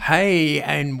Hey,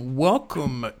 and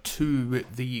welcome to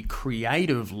The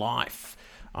Creative Life.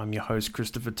 I'm your host,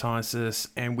 Christopher Tysis,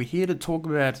 and we're here to talk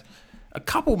about a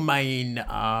couple main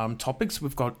topics.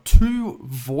 We've got two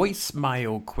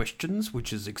voicemail questions,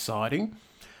 which is exciting.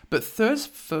 But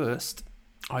first,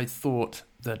 I thought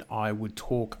that I would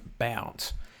talk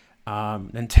about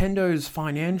Nintendo's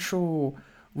financial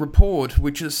report,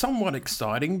 which is somewhat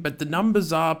exciting, but the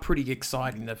numbers are pretty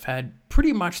exciting. They've had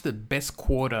pretty much the best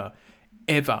quarter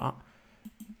ever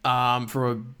for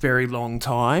a very long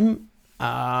time.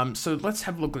 So let's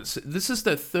have a look at this. This is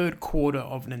the third quarter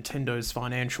of Nintendo's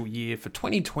financial year for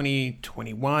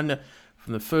 2020-21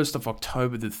 from the 1st of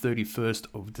October to the 31st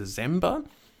of December.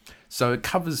 So it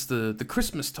covers the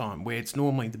Christmas time where it's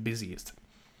normally the busiest.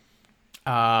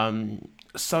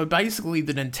 So basically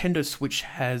the Nintendo Switch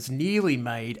has nearly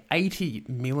made 80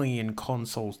 million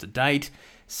consoles to date,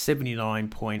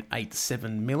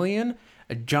 79.87 million,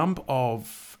 a jump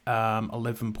of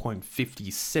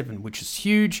 11.57, which is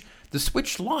huge. The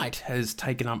Switch Lite has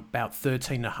taken up about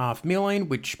 13.5 million,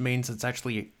 which means it's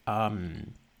actually outsold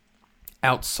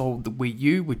the Wii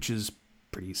U, which is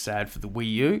pretty sad for the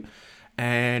Wii U.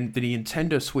 And the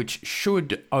Nintendo Switch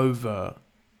should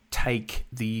overtake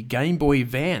the Game Boy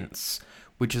Advance,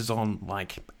 which is on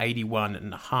like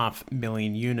 81.5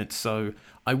 million units. So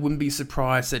I wouldn't be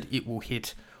surprised that it will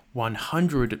hit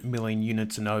 100 million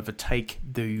units and overtake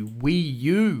the Wii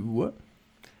U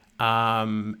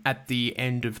at the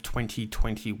end of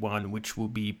 2021, which will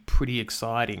be pretty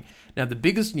exciting. Now, the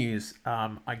biggest news,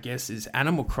 I guess, is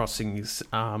Animal Crossing's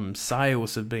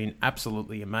sales have been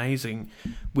absolutely amazing,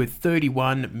 with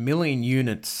 31 million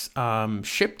units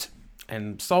shipped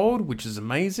and sold, which is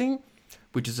amazing,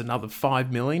 which is another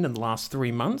 5 million in the last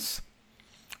 3 months.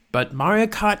 But Mario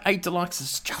Kart 8 Deluxe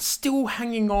is just still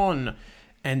hanging on,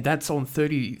 and that's on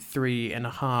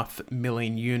 33.5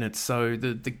 million units. So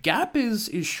the gap is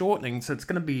shortening, so it's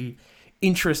going to be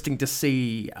interesting to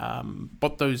see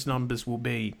what those numbers will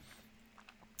be.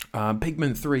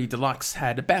 Pikmin 3 Deluxe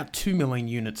had about 2 million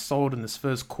units sold in this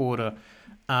first quarter.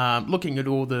 Looking at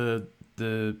all the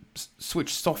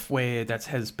Switch software that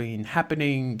has been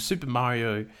happening, Super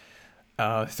Mario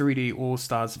 3D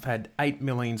All-Stars have had 8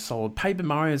 million sold. Paper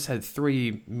Mario's had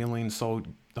 3 million sold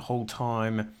the whole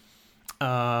time.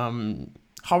 Hyrule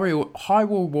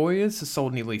Warriors has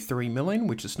sold nearly 3 million,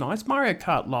 which is nice. Mario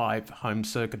Kart Live home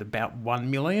circuit about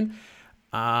 1 million.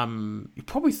 You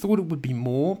probably thought it would be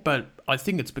more, but I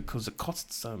think it's because it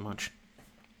costs so much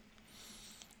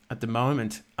at the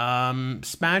moment.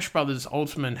 Smash Brothers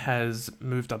Ultimate has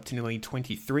moved up to nearly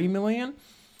 23 million.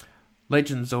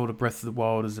 Legend of Zelda Breath of the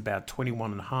Wild is about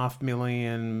 21.5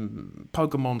 million.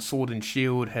 Pokemon Sword and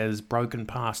Shield has broken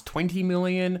past 20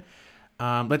 million.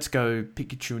 Let's Go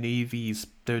Pikachu and Eevee's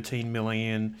 13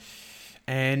 million.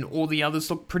 And all the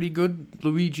others look pretty good.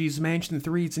 Luigi's Mansion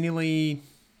 3 is nearly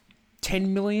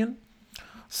 10 million.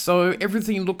 So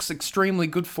everything looks extremely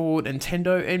good for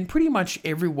Nintendo and pretty much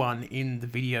everyone in the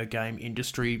video game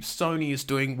industry. Sony is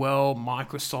doing well.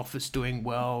 Microsoft is doing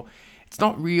well. It's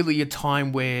not really a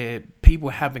time where people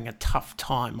are having a tough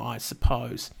time, I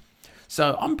suppose.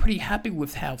 So I'm pretty happy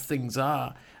with how things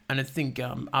are. And I think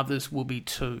others will be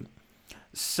too.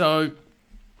 So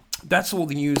that's all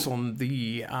the news on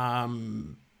the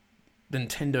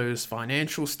Nintendo's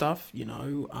financial stuff,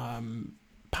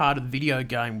 part of the video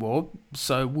game world.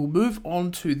 So we'll move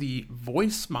on to the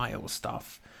voicemail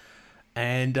stuff.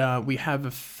 And we have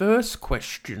a first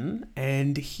question,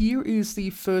 and here is the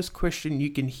first question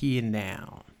you can hear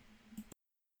now.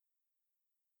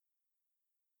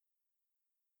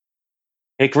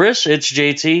 Hey Chris, it's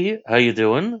JT. How you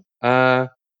doing?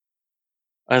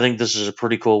 I think this is a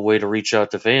pretty cool way to reach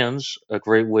out to fans, a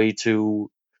great way to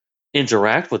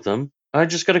interact with them. I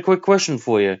just got a quick question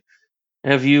for you.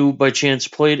 Have you, by chance,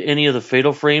 played any of the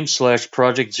Fatal Frame /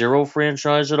 Project Zero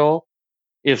franchise at all?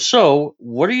 If so,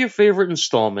 what are your favorite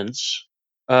installments?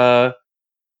 And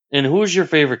who is your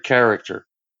favorite character?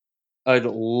 I'd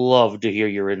love to hear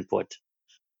your input.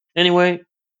 Anyway,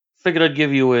 figured I'd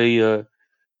give you a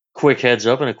quick heads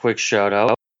up and a quick shout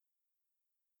out.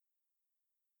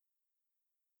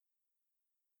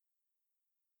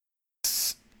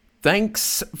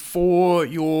 Thanks for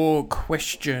your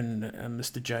question,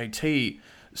 Mr. JT.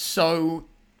 So,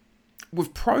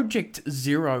 with Project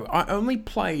Zero, I only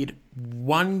played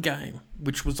one game,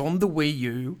 which was on the Wii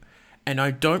U, and I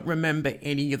don't remember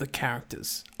any of the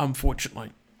characters,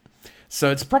 unfortunately. So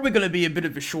it's probably going to be a bit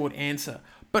of a short answer.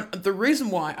 But the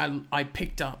reason why I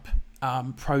picked up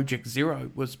Project Zero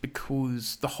was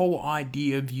because the whole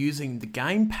idea of using the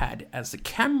gamepad as a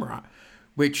camera,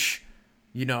 which,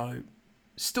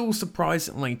 still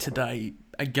surprisingly today,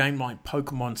 a game like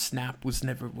Pokemon Snap was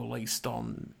never released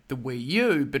on the Wii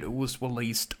U, but it was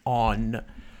released on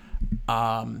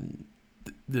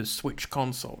the Switch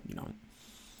console, you know.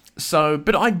 So,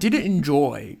 but I did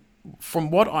enjoy, from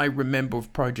what I remember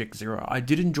of Project Zero, I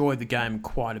did enjoy the game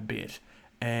quite a bit.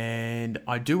 And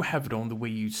I do have it on the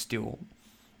Wii U still.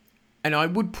 And I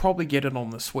would probably get it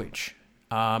on the Switch,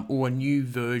 or a new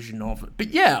version of it. But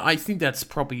yeah, I think that's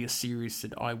probably a series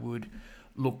that I would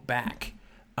look back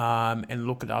and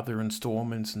look at other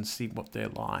installments and see what they're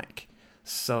like.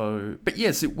 So, but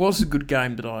yes, it was a good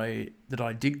game that I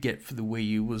did get for the Wii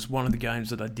U. It was one of the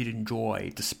games that I did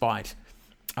enjoy, despite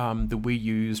the Wii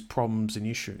U's problems and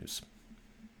issues.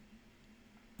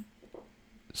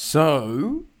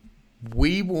 So,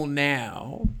 we will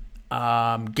now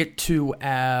get to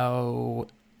our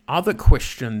other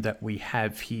question that we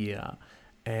have here,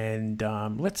 and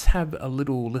let's have a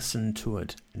little listen to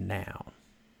it now.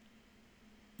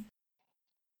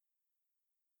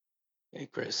 Hey,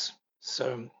 Chris.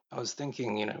 So I was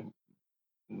thinking,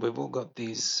 we've all got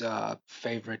these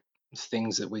favorite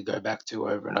things that we go back to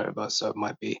over and over. So it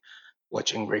might be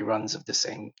watching reruns of the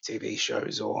same TV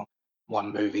shows, or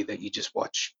one movie that you just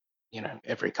watch,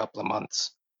 every couple of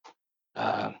months,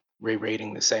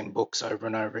 rereading the same books over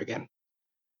and over again.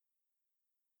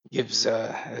 Gives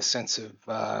a sense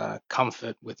of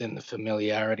comfort within the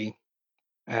familiarity.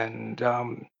 And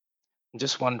I'm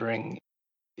just wondering,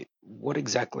 what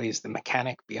exactly is the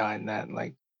mechanic behind that?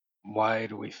 Like, why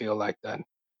do we feel like that?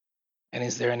 And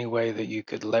is there any way that you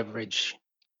could leverage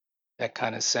that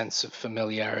kind of sense of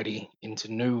familiarity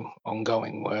into new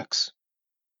ongoing works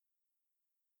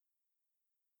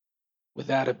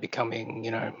without it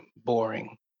becoming,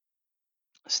 boring,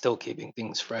 still keeping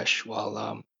things fresh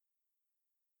while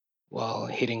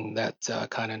hitting that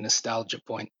kind of nostalgia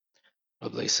point,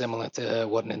 probably similar to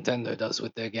what Nintendo does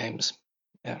with their games?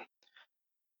 Yeah,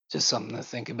 just something to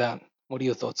think about. What are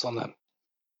your thoughts on that?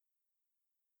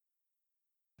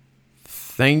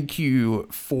 Thank you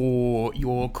for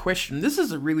your question. This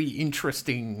is a really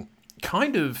interesting,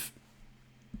 kind of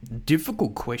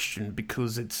difficult question,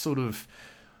 because it's a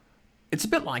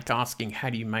bit like asking, how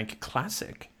do you make a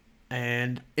classic?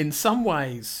 And in some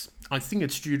ways, I think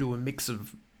it's due to a mix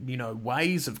of,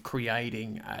 ways of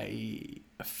creating a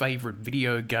favorite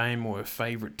video game or a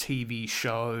favorite TV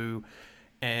show,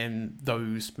 and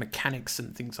those mechanics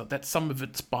and things like that. Some of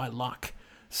it's by luck.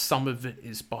 Some of it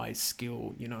is by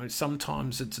skill.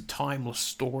 Sometimes it's a timeless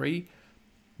story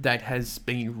that has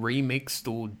been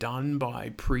remixed or done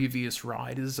by previous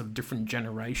writers of different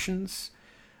generations.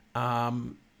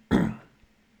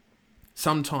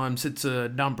 Sometimes it's a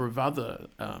number of other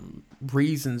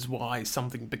reasons why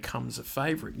something becomes a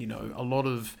favorite. A lot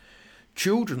of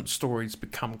children's stories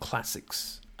become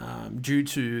classics due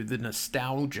to the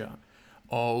nostalgia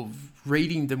of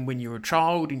reading them when you're a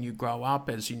child and you grow up.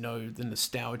 As you know, the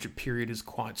nostalgia period is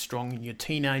quite strong in your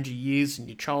teenager years and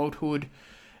your childhood,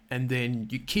 and then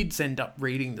your kids end up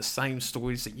reading the same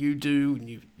stories that you do, and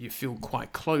you feel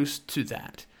quite close to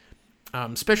that.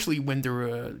 Especially when there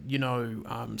are,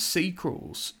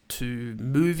 sequels to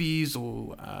movies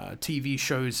or TV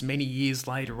shows many years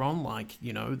later on, like,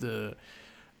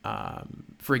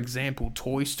 for example,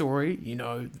 Toy Story.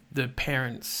 The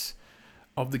parents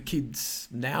of the kids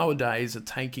nowadays are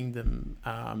taking them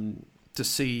to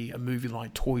see a movie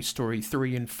like Toy Story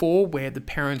 3 and 4, where the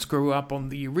parents grew up on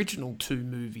the original two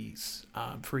movies,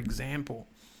 for example.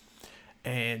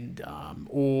 And,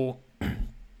 or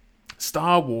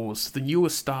Star Wars, the newer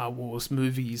Star Wars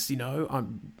movies,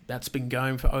 that's been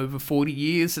going for over 40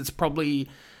 years. It's probably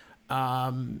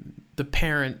the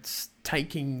parents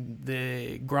taking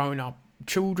their grown-up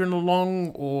children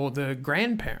along, or the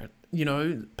grandparents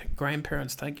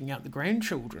taking out the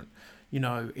grandchildren.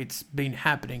 It's been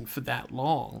happening for that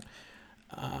long.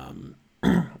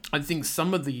 I think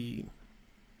some of the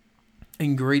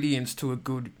ingredients to a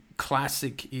good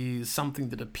classic is something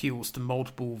that appeals to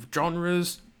multiple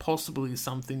genres, possibly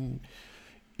something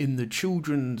in the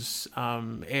children's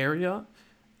area,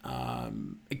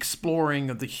 exploring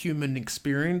of the human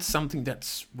experience, something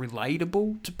that's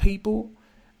relatable to people.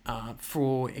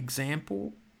 For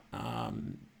example,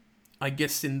 I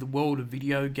guess in the world of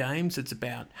video games, it's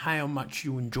about how much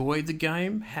you enjoy the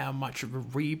game, how much of a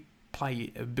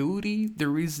replayability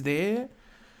there is there,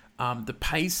 the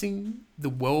pacing, the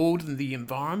world and the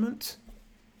environment.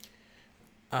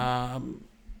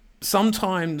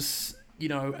 Sometimes,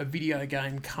 a video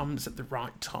game comes at the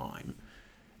right time.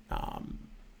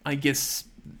 I guess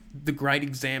the great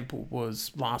example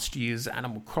was last year's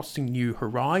Animal Crossing New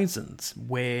Horizons,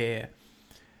 where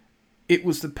it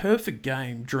was the perfect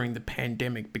game during the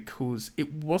pandemic because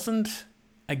it wasn't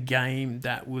a game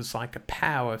that was like a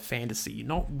power fantasy. You're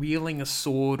not wielding a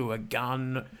sword or a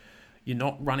gun. You're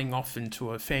not running off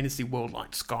into a fantasy world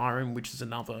like Skyrim, which is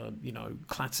another,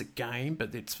 classic game,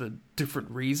 but it's for different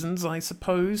reasons, I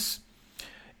suppose.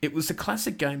 It was a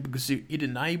classic game because it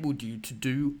enabled you to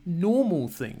do normal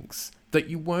things that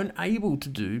you weren't able to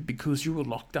do because you were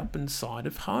locked up inside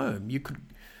of home. You could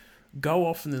go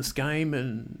off in this game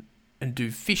and do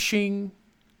fishing.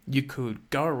 You could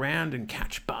go around and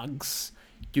catch bugs.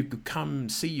 You could come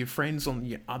see your friends on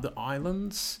the other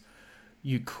islands.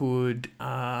 You could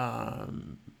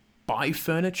buy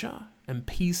furniture and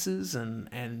pieces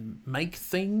and make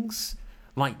things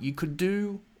like you could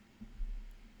do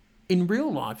in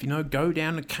real life, go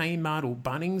down to Kmart or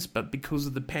Bunnings, but because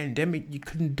of the pandemic, you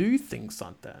couldn't do things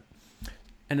like that.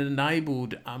 And it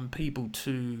enabled people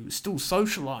to still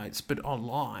socialise, but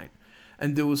online.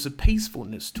 And there was a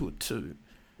peacefulness to it too,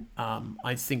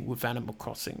 I think, with Animal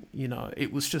Crossing.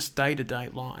 It was just day-to-day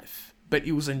life. But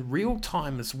it was in real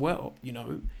time as well,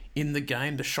 In the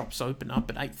game, the shops open up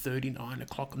at 8:30, 9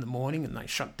 o'clock in the morning, and they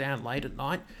shut down late at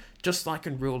night, just like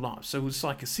in real life. So it was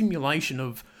like a simulation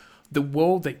of the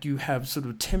world that you have sort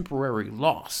of temporarily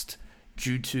lost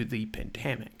due to the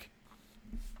pandemic.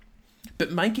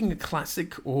 But making a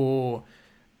classic or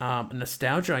a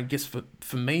nostalgia, I guess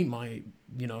for me, my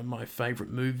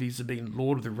favourite movies have been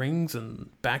Lord of the Rings and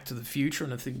Back to the Future,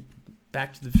 and I think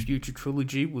Back to the Future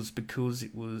trilogy was because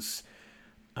it was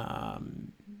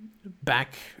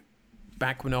back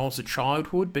when I was a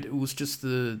childhood, but it was just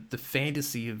the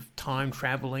fantasy of time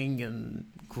traveling and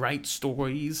great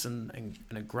stories and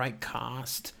a great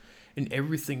cast, and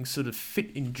everything sort of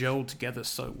fit and gelled together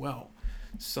so well.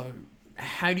 So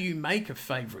how do you make a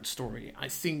favourite story? I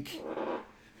think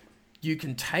you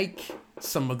can take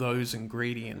some of those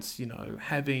ingredients,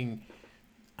 having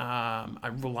a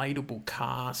relatable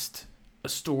cast, a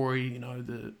story,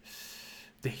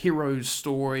 the hero's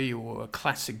story, or a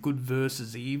classic good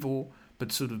versus evil,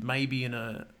 but sort of maybe in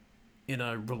a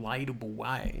relatable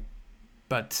way.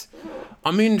 But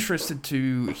I'm interested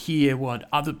to hear what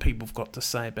other people have got to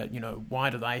say about, why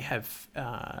do they have,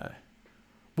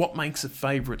 what makes a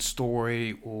favourite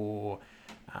story or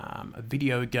a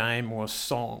video game or a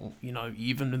song,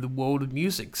 even in the world of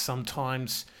music.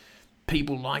 Sometimes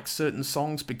people like certain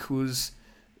songs because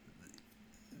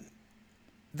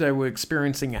they were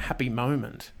experiencing a happy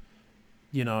moment,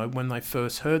 when they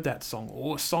first heard that song,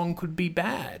 or a song could be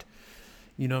bad.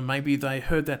 Maybe they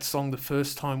heard that song the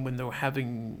first time when they were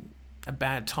having a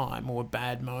bad time or a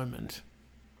bad moment.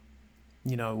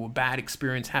 Or a bad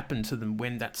experience happened to them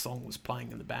when that song was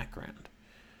playing in the background.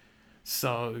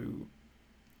 So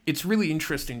it's really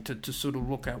interesting to sort of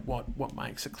look at what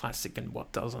makes a classic and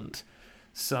what doesn't.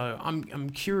 So I'm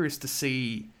curious to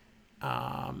see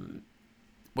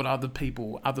what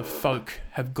other folk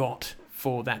have got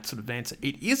for that sort of answer.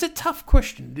 It is a tough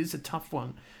question. It is a tough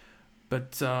one.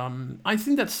 But I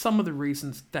think that's some of the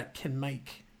reasons that can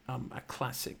make a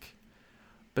classic.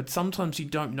 But sometimes you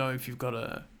don't know if you've got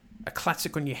a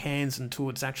classic on your hands until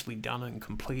it's actually done and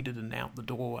completed and out the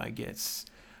door, I guess.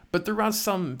 But there are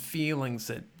some feelings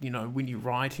that, when you're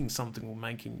writing something or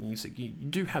making music, you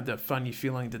do have that funny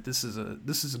feeling that this is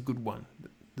a good one.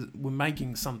 We're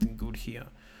making something good here.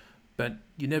 But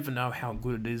you never know how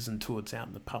good it is until it's out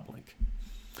in the public.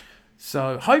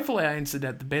 So hopefully I answered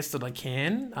that the best that I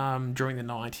can during the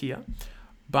night here.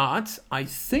 But I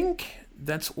think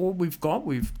that's all we've got.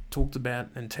 We've talked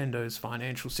about Nintendo's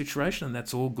financial situation, and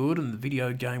that's all good. And the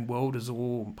video game world is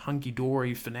all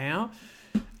hunky-dory for now.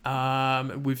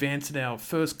 We've answered our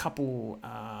first couple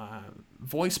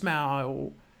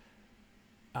voicemail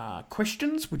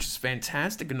questions, which is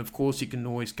fantastic. And of course, you can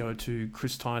always go to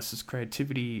Chris Tice's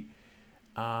Creativity,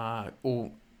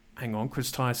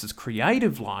 Chris Tice's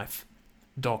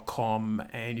CreativeLife.com,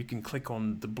 and you can click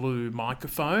on the blue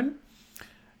microphone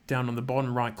down on the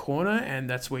bottom right corner, and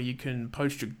that's where you can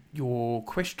post your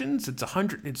questions. It's a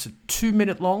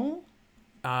 2-minute long,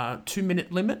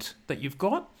 2-minute limit that you've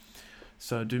got.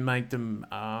 So do make them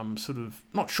sort of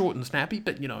not short and snappy,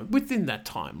 but within that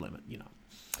time limit,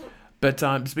 But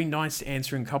it's been nice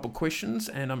answering a couple of questions,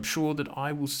 and I'm sure that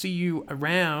I will see you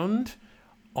around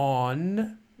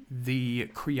on the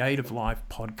Creative Life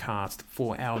podcast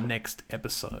for our next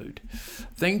episode.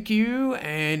 Thank you,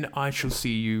 and I shall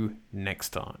see you next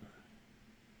time.